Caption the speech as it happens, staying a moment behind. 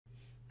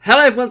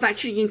Hello everyone, back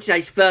to you in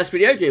today's first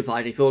video, doing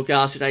 5-day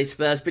forecast. Today's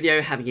first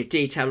video, having a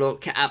detailed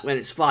look at when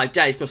it's 5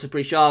 days across the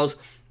British Isles,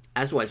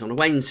 as always on a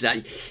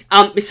Wednesday.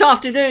 This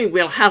afternoon,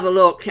 we'll have a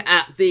look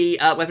at the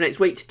weather next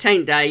week to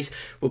 10 days.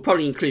 We'll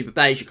probably include the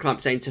Beige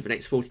Climate Centre for the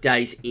next 40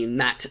 days in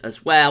that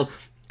as well.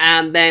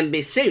 And then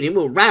this evening,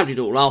 we'll round it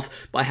all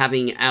off by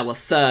having our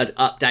third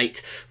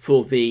update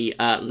for the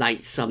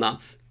late summer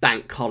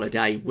bank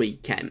holiday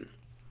weekend.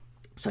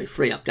 So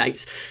 3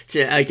 updates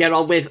to get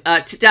on with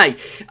today.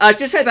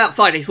 Just say about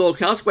 5-day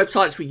forecast.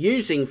 Websites we're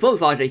using for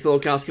the 5-day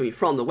forecast coming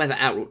from the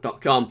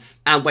weatheroutlook.com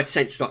and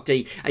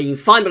weathercentre.de. And you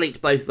can find the link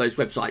to both of those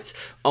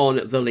websites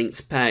on the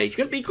links page.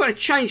 Going to be quite a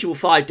changeable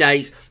 5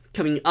 days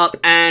coming up,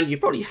 and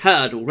you've probably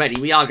heard already,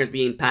 we are going to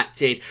be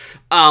impacted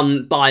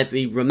by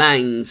the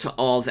remains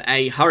of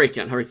a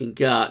hurricane, Hurricane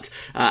Gert,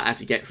 as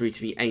we get through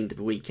to the end of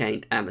the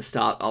weekend and the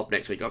start of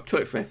next week. I'll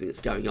talk for everything that's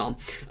going on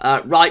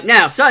right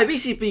now. So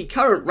this is the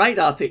current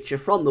radar picture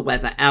from the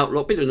Weather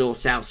Outlook, bit of a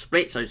north-south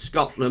split. So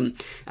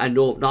Scotland and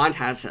Northern Ireland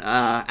has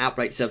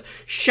outbreaks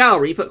of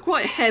showery but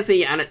quite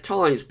heavy and at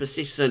times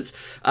persistent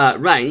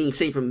rain. You can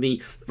see from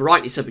the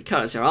brightness of the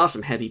colours there are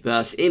some heavy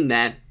bursts in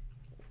there.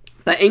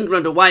 For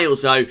England and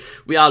Wales, though,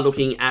 we are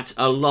looking at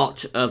a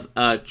lot of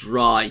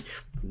dry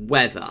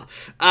weather.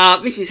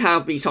 This is how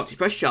the Scottish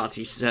pressure chart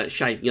is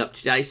shaping up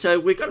today. So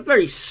we've got a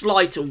very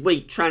slight and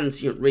weak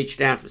transient reach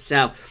down to the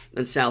south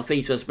and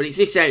southeast us, but it's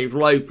this area of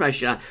low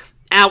pressure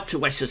out to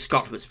west of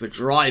Scotland that's the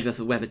driver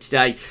for weather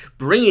today,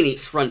 bringing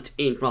its front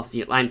in from off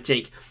the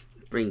Atlantic,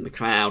 bring the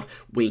cloud,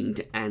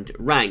 wind and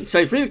rain.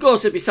 So through the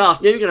course of this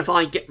afternoon, we're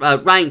going to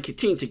find rain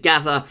continue to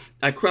gather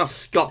across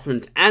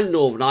Scotland and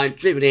Northern Ireland,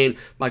 driven in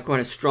by quite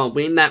a strong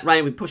wind. That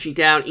rain will be pushing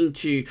down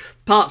into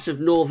parts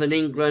of northern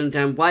England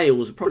and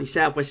Wales, probably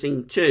southwest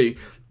England too,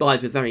 by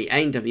the very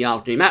end of the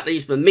afternoon. That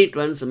leaves the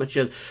Midlands and much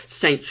of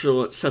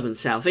central, southern,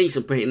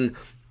 southeastern Britain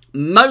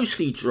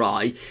mostly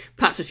dry.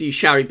 Perhaps a few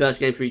showery bursts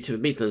getting through to the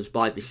Midlands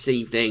by this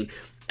evening.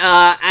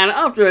 And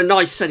after a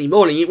nice sunny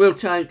morning, it will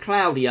turn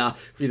cloudier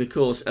through the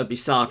course of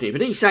this afternoon.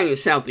 But he's saying in the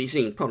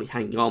southeast, probably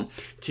hanging on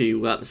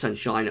to the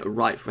sunshine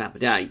right throughout the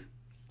day.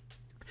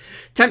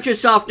 Temperature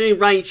this afternoon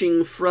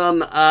ranging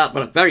from, well,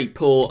 a very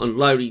poor and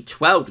lowly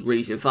 12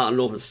 degrees in far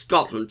northern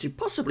Scotland to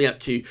possibly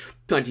up to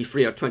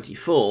 23 or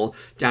 24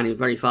 down in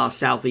very far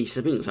southeast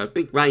of England. So a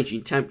big range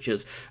in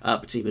temperatures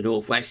between the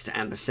northwest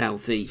and the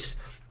southeast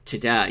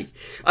today.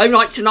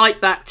 Overnight tonight,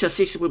 that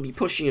system will be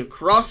pushing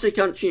across the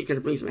country. It's going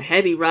to bring some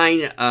heavy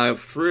rain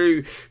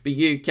through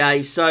the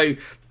UK. So,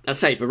 I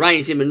say the rain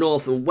is in the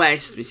north and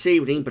west this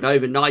evening, but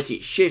overnight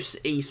it shifts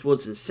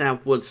eastwards and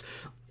southwards.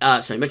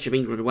 So much of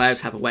England and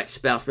Wales have a wet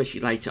spell, especially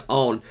later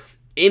on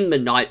in the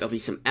night. There'll be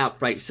some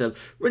outbreaks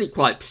of really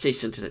quite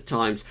persistent and at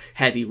times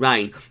heavy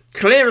rain.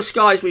 Clearer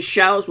skies with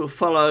showers will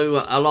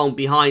follow along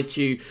behind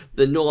to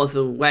the north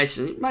and west,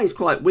 and it remains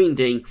quite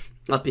windy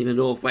up in the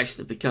northwest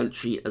of the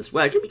country as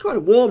well. It's going to be quite a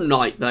warm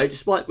night though,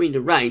 despite wind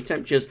and rain.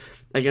 Temperatures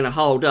are going to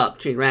hold up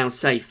to around,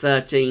 say,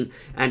 13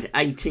 and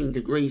 18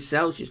 degrees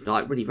Celsius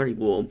tonight. Really very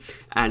warm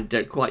and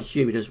quite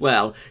humid as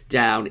well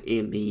down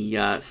in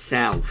the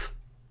south.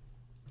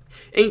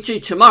 Into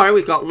tomorrow,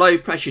 we've got low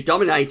pressure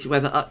dominated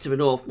weather up to the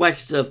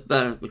northwest of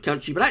the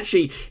country, but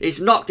actually it's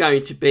not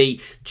going to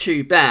be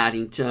too bad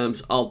in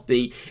terms of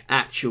the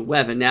actual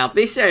weather. Now,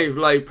 this area of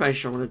low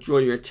pressure I want to draw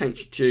your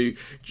attention to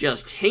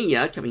just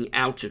here, coming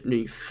out of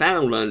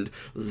Newfoundland.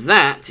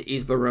 That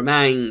is the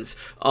remains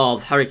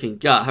of Hurricane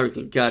Gert.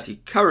 Hurricane Gert is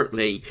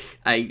currently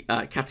a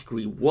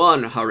Category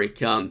 1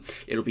 hurricane.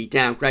 It'll be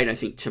downgraded, I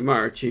think,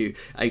 tomorrow to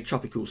a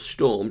tropical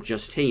storm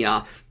just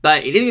here.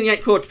 But it isn't going to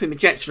get caught up in the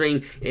jet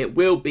stream. It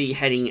will be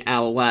heading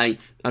our way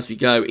as we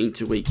go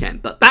into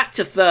weekend. But back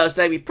to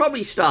Thursday, we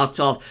probably start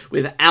off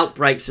with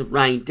outbreaks of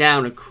rain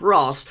down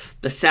across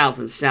the south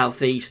and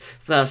southeast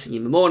first thing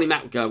in the morning.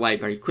 That will go away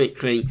very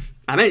quickly.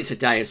 I mean, it's a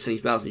day of sunny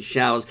spells and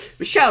showers.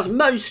 The showers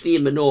mostly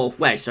in the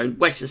northwest, so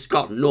west of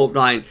Scotland, Northern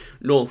Ireland,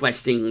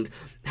 northwest England,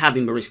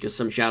 having the risk of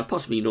some showers,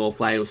 possibly North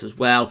Wales as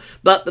well.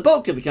 But the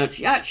bulk of the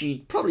country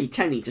actually probably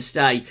tending to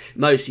stay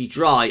mostly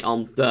dry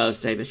on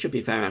Thursday. There should be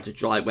a fair amount of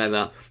dry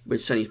weather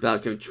with sunny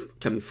spells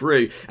coming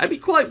through. It'll be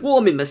quite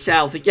warm in the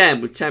south again,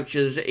 with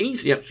temperatures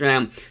easily up to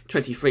around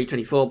 23,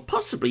 24,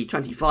 possibly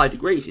 25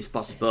 degrees is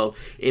possible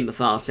in the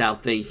far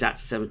southeast.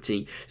 That's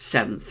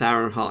 77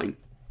 Fahrenheit.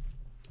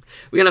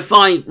 We're going to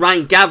find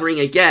rain gathering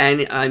again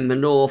in the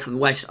north and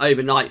west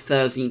overnight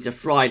Thursday into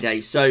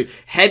Friday. So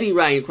heavy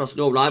rain across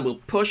Northern Ireland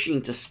will push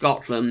into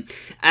Scotland,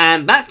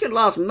 and that's going to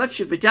last much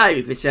of the day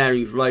with this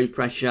area of low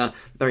pressure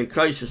very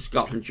close to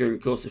Scotland during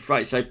the course of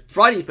Friday. So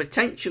Friday is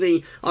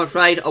potentially, I'm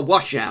afraid, a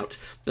washout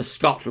for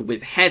Scotland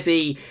with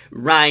heavy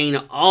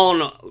rain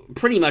on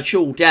pretty much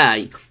all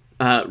day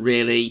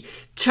really.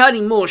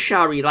 Turning more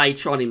showery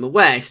later on in the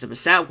west and the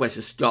southwest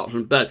of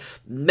Scotland, but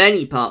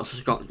many parts of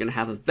Scotland are going to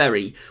have a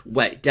very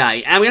wet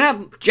day. And we're going to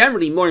have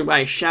generally morning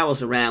wave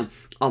showers around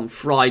on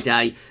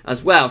Friday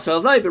as well. So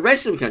although the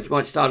rest of the country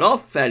might start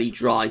off fairly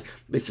dry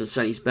with some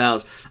sunny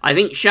spells, I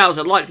think showers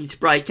are likely to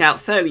break out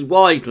fairly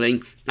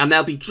widely, and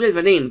they'll be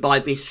driven in by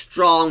this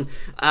strong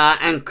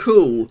and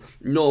cool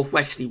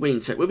northwesterly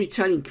wind. So it will be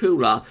turning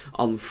cooler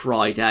on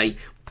Friday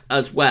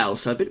as well.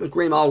 So a bit of a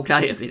grim old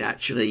day of it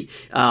actually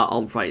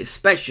on Friday,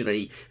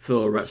 especially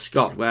for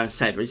Scotland, where I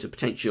said there is a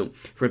potential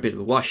for a bit of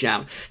a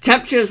washout.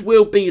 Temperatures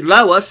will be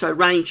lower, so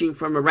ranging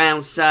from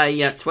around,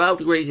 say, 12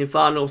 degrees in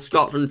far north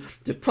Scotland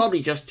to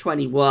probably just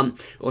 21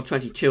 or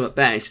 22 at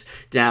best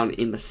down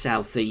in the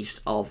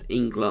southeast of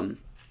England.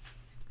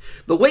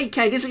 The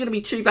weekend isn't going to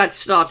be too bad to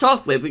start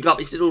off with. We've got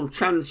this little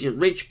transient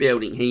ridge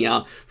building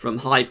here from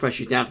high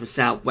pressure down to the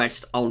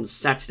southwest on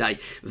Saturday.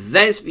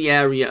 There's the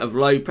area of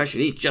low pressure.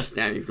 It is just an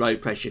area of low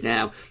pressure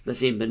now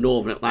that's in the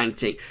northern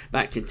Atlantic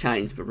that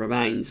contains the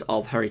remains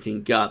of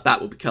Hurricane Gert.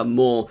 That will become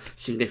more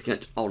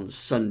significant on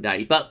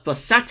Sunday. But for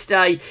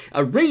Saturday,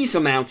 a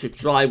reasonable amount of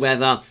dry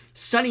weather,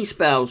 sunny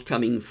spells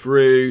coming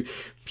through.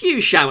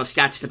 Few showers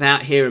scattered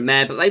about here and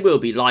there, but they will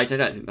be light. I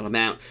don't think they'll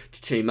amount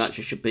to too much.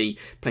 There should be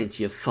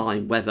plenty of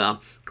fine weather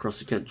across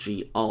the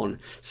country on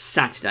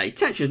Saturday.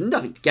 Temperatures,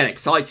 nothing to get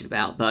excited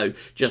about though,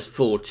 just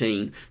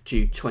 14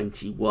 to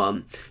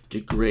 21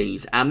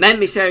 degrees. And then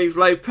this area of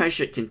low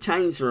pressure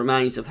contains the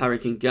remains of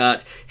Hurricane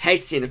Gert,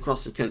 heads in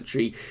across the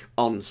country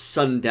on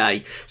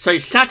Sunday. So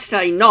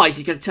Saturday night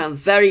is going to turn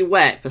very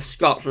wet for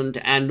Scotland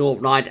and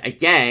Northern Ireland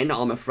again,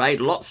 I'm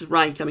afraid. Lots of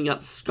rain coming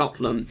up to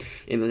Scotland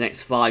in the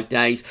next 5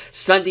 days.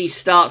 Sunday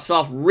starts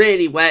off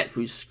really wet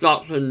through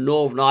Scotland,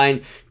 Northern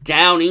Ireland,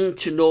 down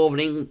into Northern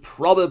England,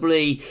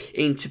 probably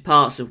into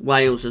parts of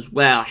Wales as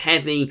well.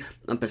 Heavy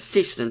and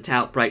persistent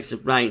outbreaks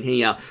of rain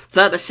here.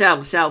 Further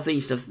south,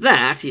 southeast of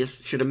that, you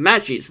should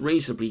imagine it's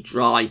reasonably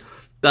dry,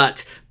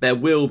 but there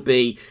will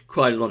be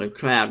quite a lot of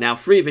cloud. Now,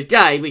 through the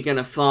day, we're going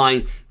to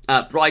find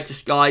brighter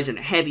skies and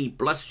heavy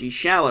blustery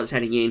showers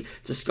heading in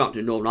to Scotland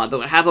and Northern Ireland, but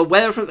we'll have a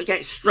weather front that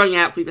gets strung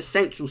out through the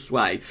central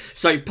sway.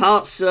 So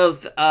parts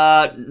of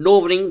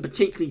Northern England,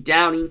 particularly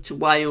down into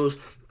Wales,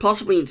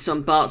 possibly in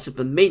some parts of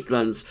the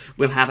Midlands,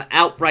 will have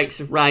outbreaks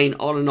of rain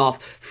on and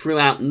off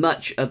throughout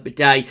much of the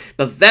day.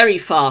 But very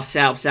far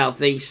south,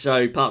 southeast,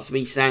 so parts of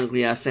East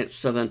Anglia, central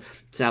southern,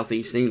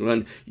 southeast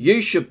England, you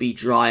should be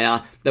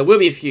drier. There will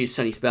be a few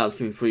sunny spells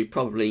coming through,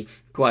 probably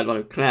quite a lot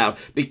of cloud.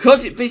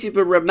 Because it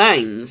visibly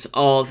remains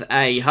of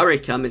a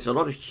hurricane, there's a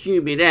lot of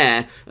humid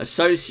air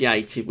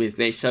associated with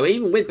this. So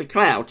even with the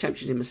cloud,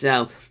 temperatures in the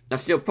south are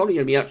still probably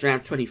going to be up to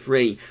around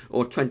 23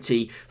 or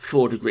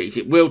 24 degrees.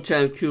 It will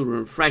turn cooler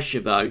and fresher,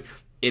 though,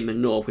 in the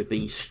north with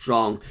these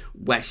strong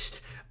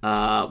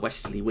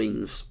westerly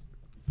winds.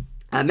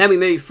 And then we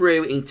move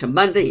through into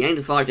Monday, the end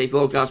of the 5-day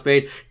forecast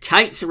period,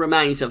 takes the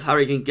remains of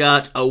Hurricane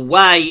Gert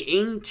away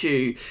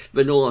into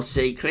the North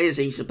Sea, clears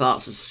eastern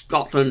parts of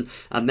Scotland,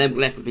 and then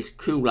we're left with this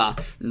cooler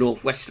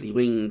northwesterly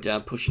wind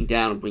pushing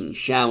down and bringing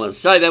showers.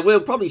 So there will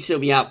probably still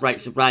be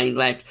outbreaks of rain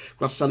left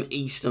across some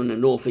eastern and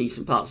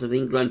northeastern parts of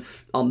England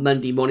on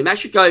Monday morning. That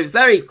should go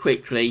very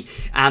quickly,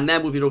 and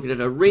then we'll be looking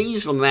at a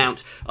reasonable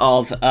amount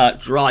of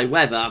dry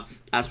weather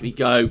as we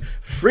go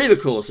through the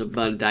course of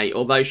Monday,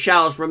 although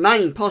showers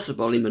remain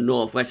possible in the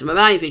northwest. And the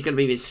main thing is going to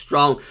be this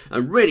strong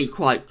and really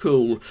quite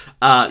cool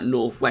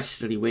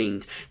northwesterly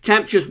wind.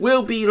 Temperatures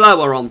will be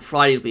lower on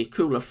Friday. It'll be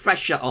cooler,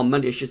 fresher on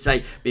Monday, I should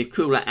say. Be a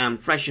cooler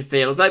and fresher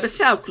feel, although the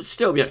south could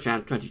still be up to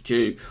around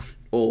 22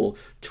 or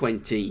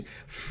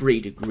 23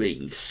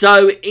 degrees.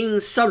 So in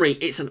summary,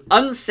 it's an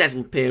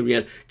unsettled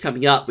period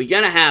coming up. We're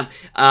going to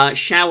have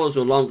showers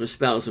or longer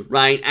spells of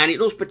rain, and it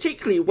looks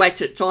particularly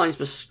wet at times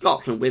for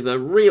Scotland, with a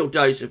real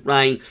dose of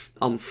rain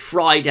on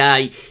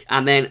Friday,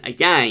 and then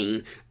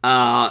again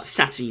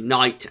Saturday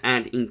night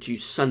and into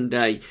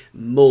Sunday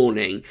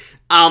morning.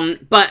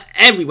 But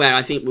everywhere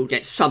I think we'll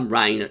get some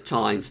rain at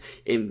times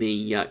in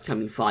the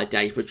coming 5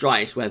 days, with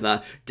driest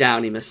weather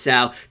down in the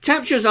south.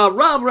 Temperatures are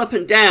rather up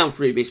and down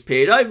through this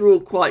period. Overall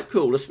quite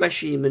cool,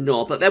 especially in the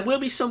north, but there will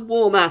be some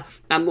warmer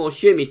and more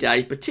humid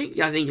days,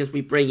 particularly I think as we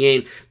bring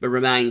in the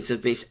remains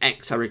of this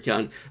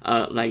ex-hurricane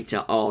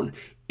later on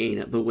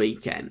in the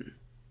weekend.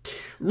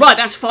 Right,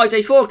 that's a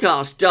 5-day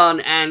forecast done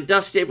and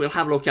dusted. We'll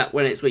have a look at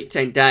when it's week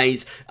 10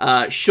 days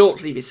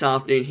shortly this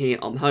afternoon here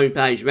on the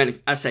homepage. Then, as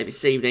I say,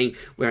 this evening,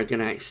 we're going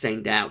to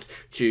extend out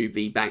to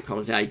the bank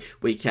holiday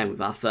weekend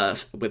with our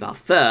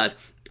third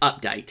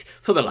update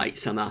for the late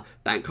summer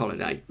bank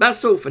holiday.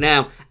 That's all for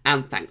now,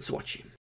 and thanks for watching.